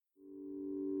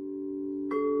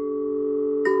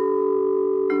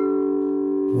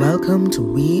Welcome to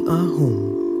We Are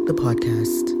Home, the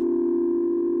podcast.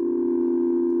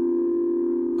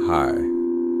 Hi,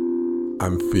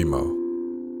 I'm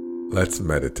Fimo. Let's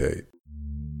meditate.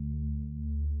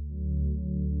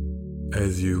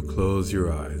 As you close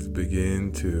your eyes,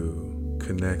 begin to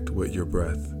connect with your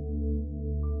breath.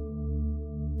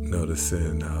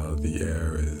 Noticing how the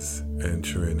air is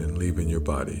entering and leaving your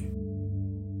body.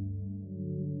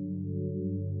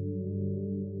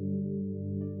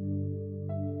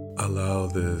 Allow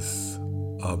this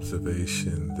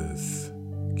observation, this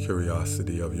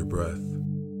curiosity of your breath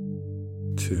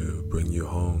to bring you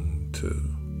home, to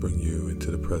bring you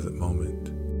into the present moment.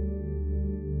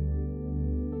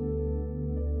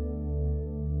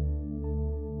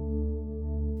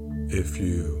 If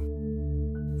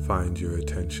you find your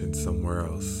attention somewhere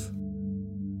else,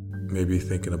 maybe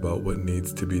thinking about what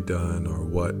needs to be done or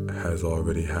what has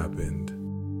already happened,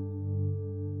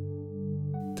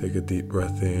 take a deep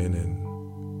breath in and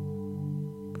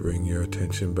bring your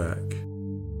attention back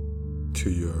to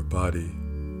your body,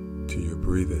 to your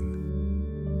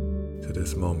breathing, to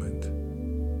this moment,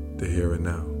 the here and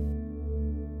now.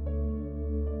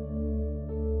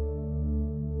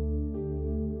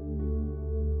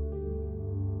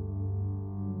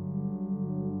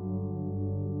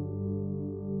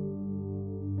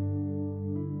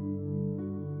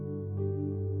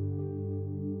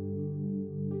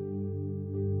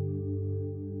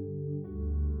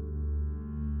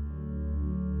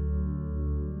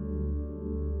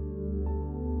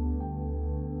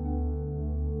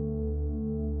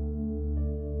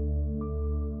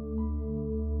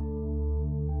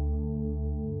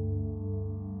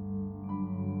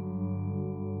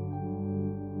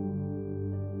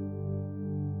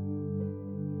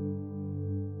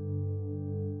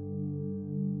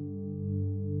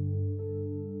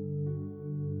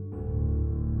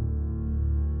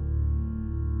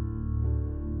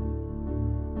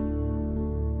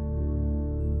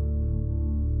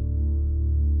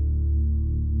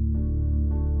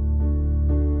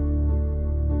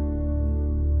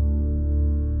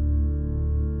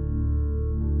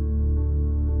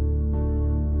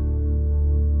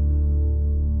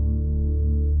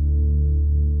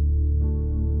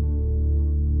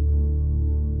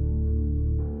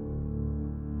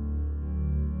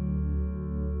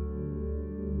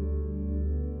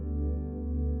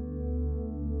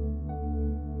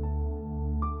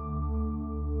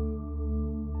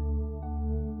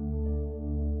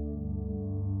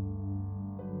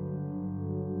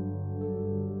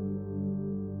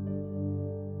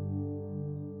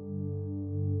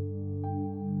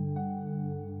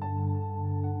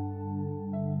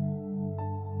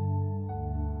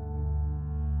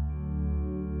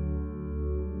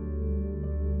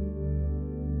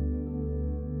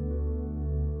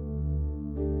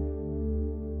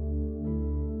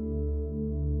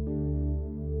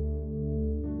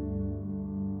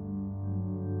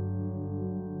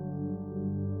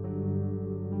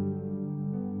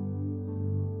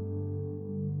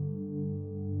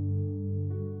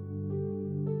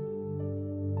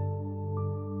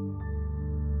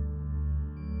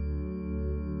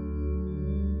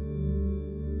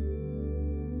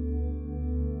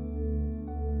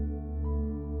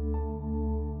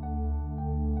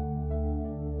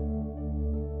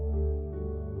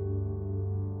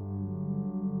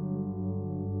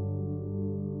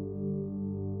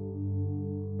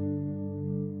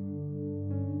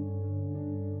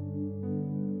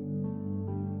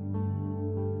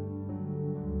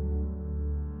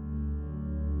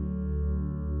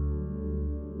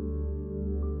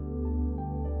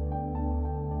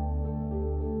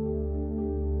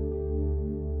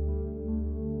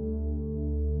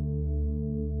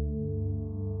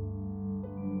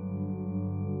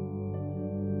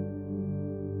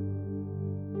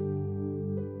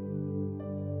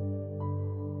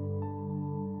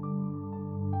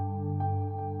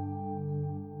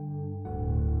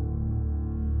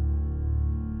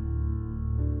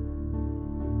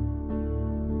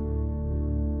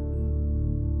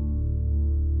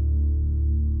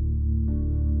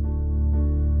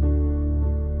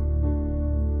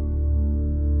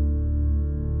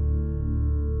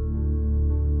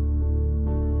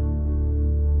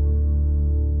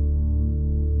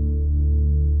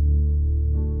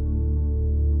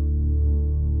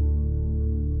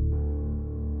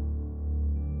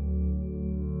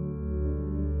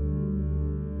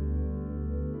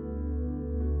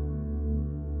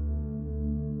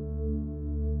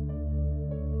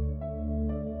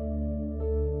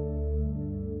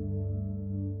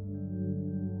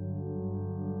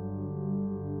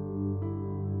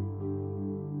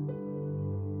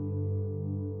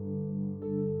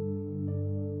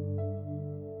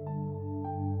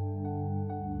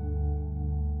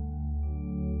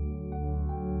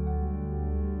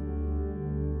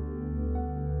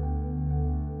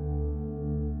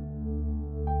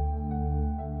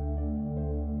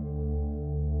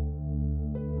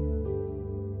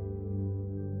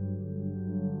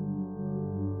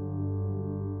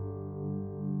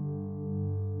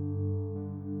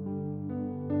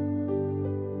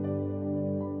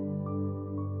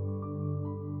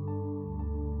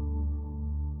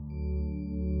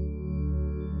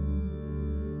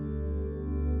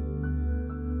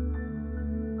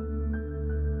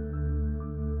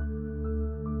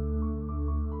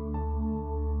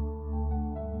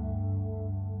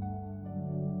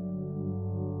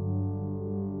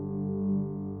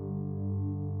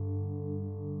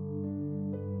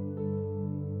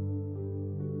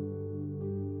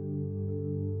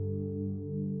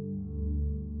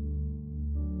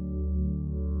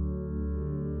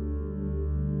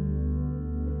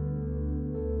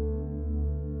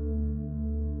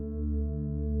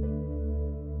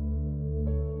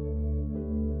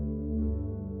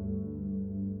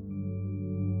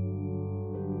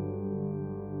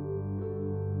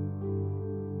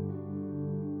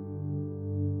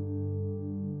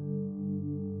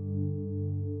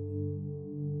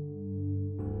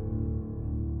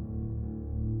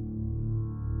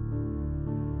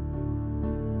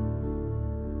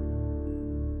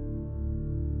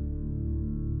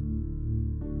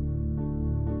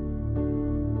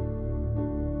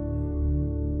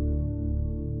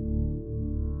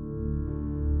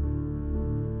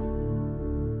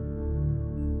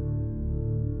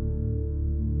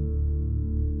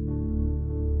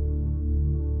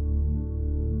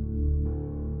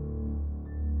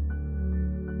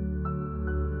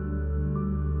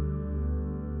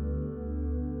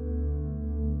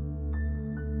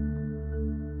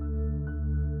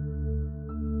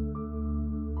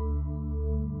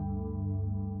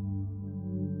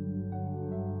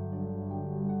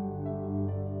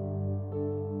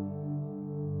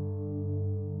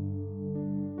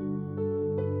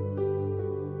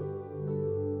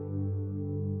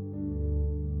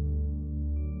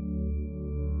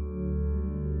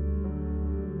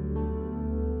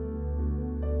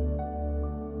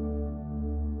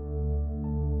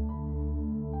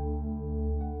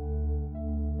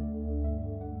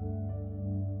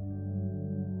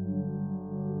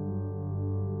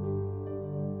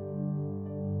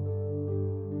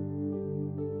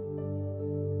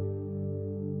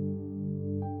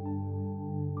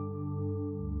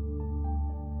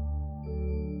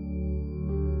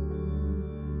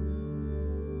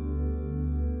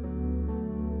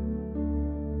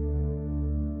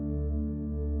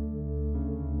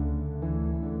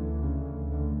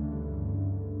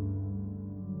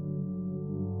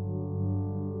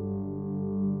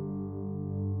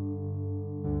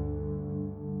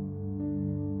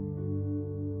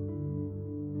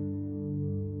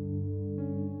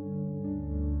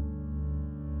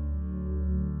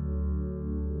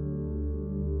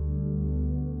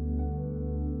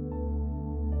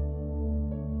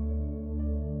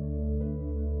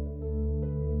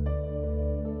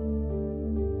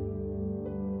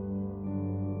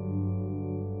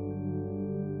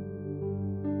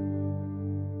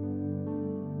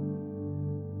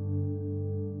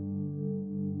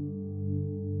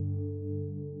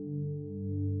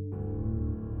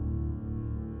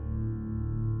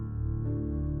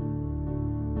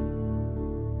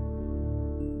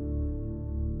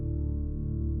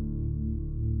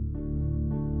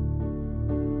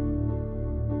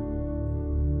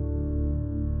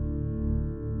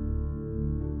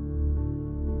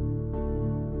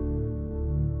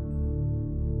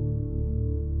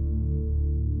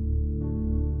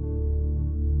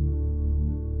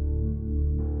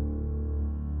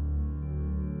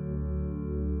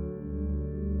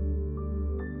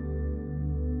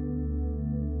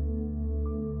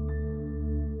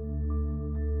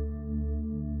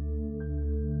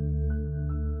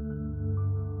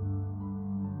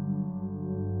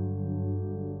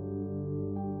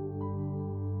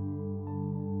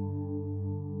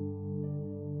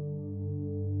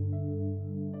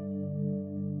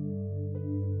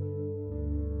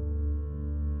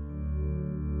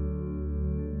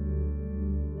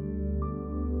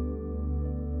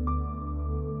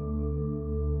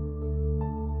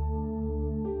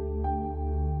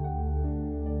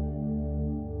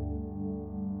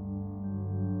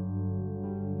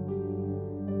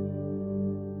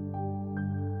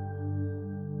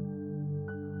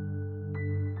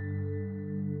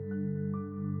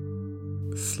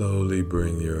 Slowly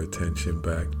bring your attention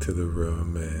back to the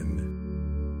room,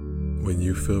 and when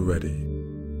you feel ready,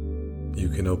 you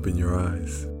can open your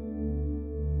eyes.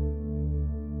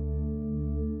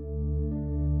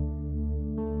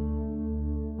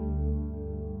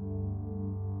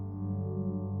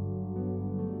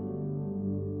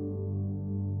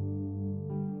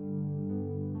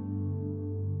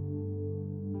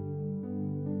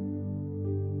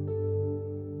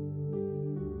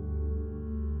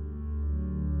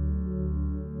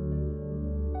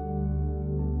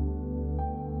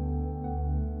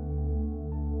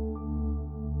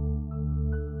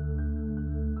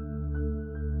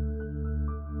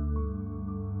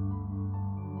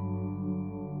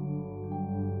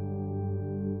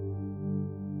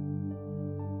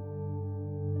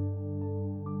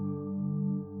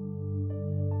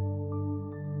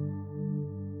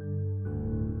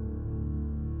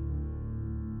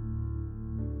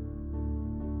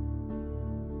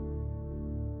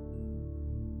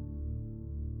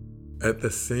 At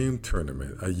the same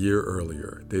tournament a year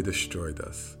earlier, they destroyed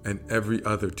us, and every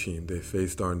other team they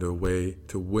faced on their way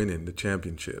to winning the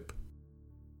championship.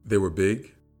 They were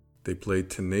big, they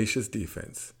played tenacious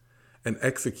defense, and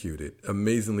executed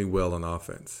amazingly well on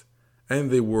offense, and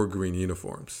they wore green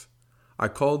uniforms. I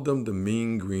called them the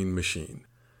Mean Green Machine,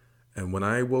 and when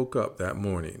I woke up that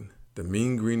morning, the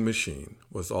Mean Green Machine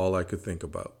was all I could think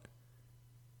about.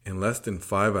 In less than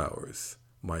 5 hours,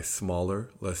 my smaller,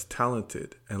 less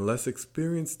talented, and less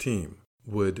experienced team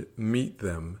would meet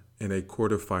them in a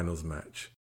quarterfinals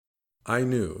match. I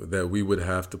knew that we would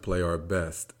have to play our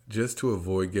best just to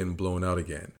avoid getting blown out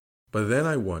again, but then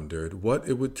I wondered what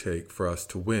it would take for us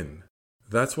to win.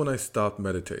 That's when I stopped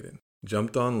meditating,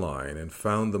 jumped online, and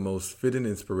found the most fitting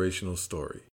inspirational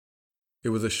story. It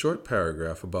was a short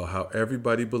paragraph about how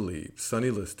everybody believed Sonny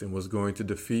Liston was going to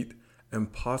defeat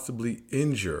and possibly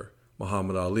injure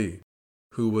Muhammad Ali,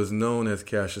 who was known as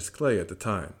Cassius Clay at the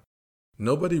time.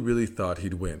 Nobody really thought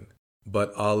he'd win,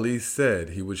 but Ali said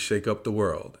he would shake up the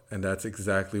world, and that's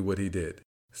exactly what he did.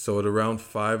 So at around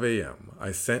 5 a.m.,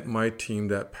 I sent my team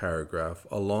that paragraph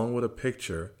along with a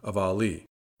picture of Ali.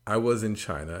 I was in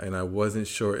China, and I wasn't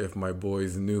sure if my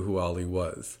boys knew who Ali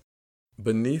was.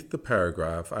 Beneath the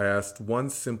paragraph, I asked one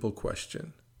simple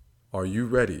question: are you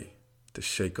ready to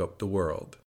shake up the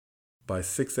world? By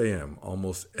 6 a.m.,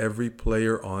 almost every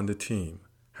player on the team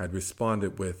had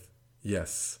responded with,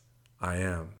 "Yes, I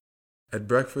am." At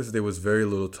breakfast, there was very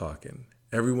little talking.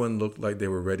 Everyone looked like they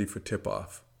were ready for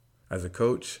tip-off. As a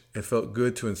coach, it felt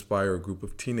good to inspire a group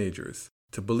of teenagers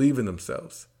to believe in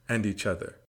themselves and each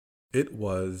other. It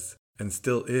was, and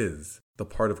still is, the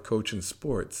part of coaching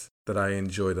sports that I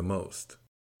enjoy the most.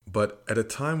 But at a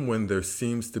time when there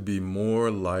seems to be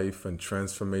more life and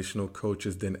transformational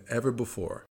coaches than ever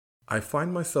before, I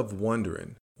find myself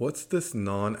wondering, what's this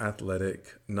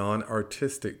non-athletic,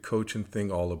 non-artistic coaching thing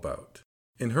all about?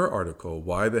 In her article,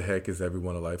 Why the Heck is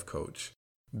Everyone a Life Coach?,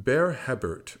 Bear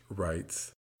Hebert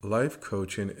writes, life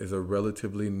coaching is a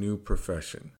relatively new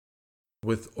profession,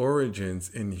 with origins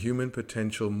in human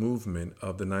potential movement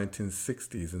of the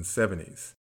 1960s and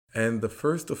 70s, and the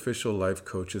first official life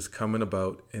coaches coming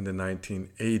about in the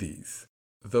 1980s.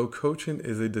 Though coaching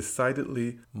is a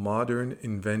decidedly modern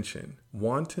invention,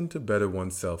 wanting to better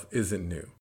oneself isn't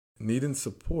new. Needing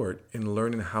support in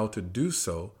learning how to do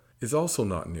so is also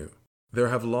not new. There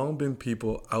have long been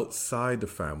people outside the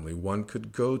family one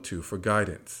could go to for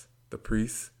guidance: the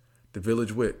priest, the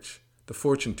village witch, the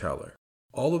fortune teller.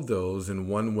 All of those in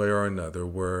one way or another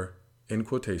were, in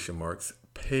quotation marks,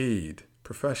 paid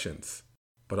professions.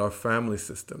 But our family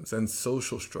systems and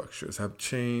social structures have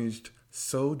changed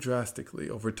so drastically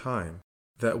over time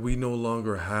that we no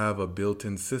longer have a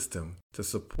built-in system to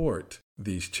support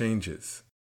these changes.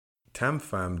 Tam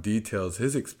Pham details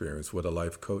his experience with a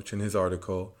life coach in his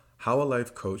article, How a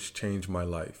Life Coach Changed My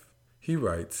Life. He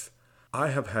writes, I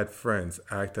have had friends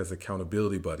act as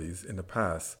accountability buddies in the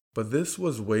past, but this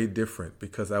was way different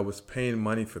because I was paying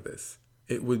money for this.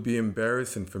 It would be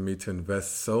embarrassing for me to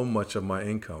invest so much of my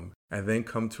income and then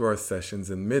come to our sessions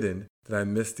admitting that I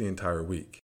missed the entire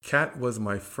week. Kat was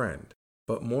my friend,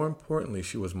 but more importantly,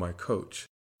 she was my coach.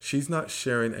 She's not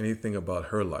sharing anything about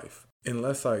her life,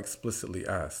 unless I explicitly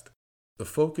asked. The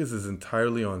focus is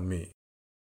entirely on me.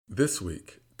 This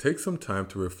week, take some time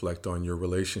to reflect on your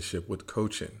relationship with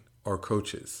coaching or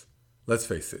coaches. Let's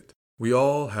face it, we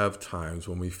all have times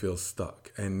when we feel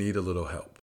stuck and need a little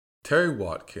help. Terry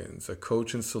Watkins, a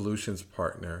coaching solutions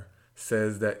partner,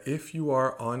 says that if you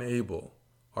are unable,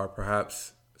 or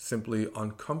perhaps simply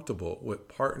uncomfortable with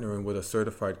partnering with a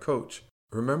certified coach,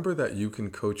 remember that you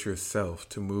can coach yourself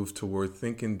to move toward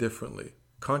thinking differently,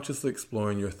 consciously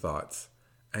exploring your thoughts,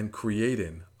 and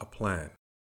creating a plan.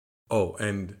 Oh,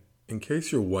 and in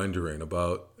case you're wondering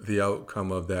about the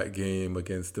outcome of that game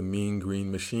against the Mean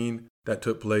Green Machine that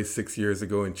took place 6 years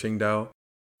ago in Qingdao,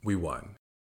 we won.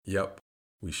 Yep,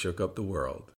 we shook up the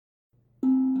world.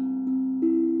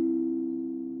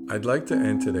 I'd like to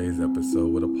end today's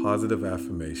episode with a positive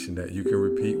affirmation that you can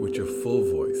repeat with your full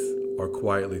voice or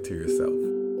quietly to yourself.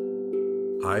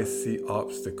 I see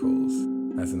obstacles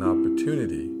as an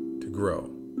opportunity to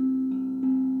grow.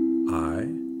 I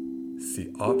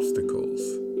see obstacles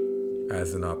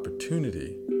as an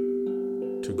opportunity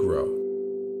to grow.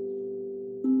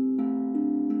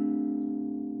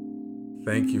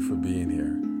 Thank you for being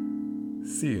here.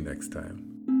 See you next time.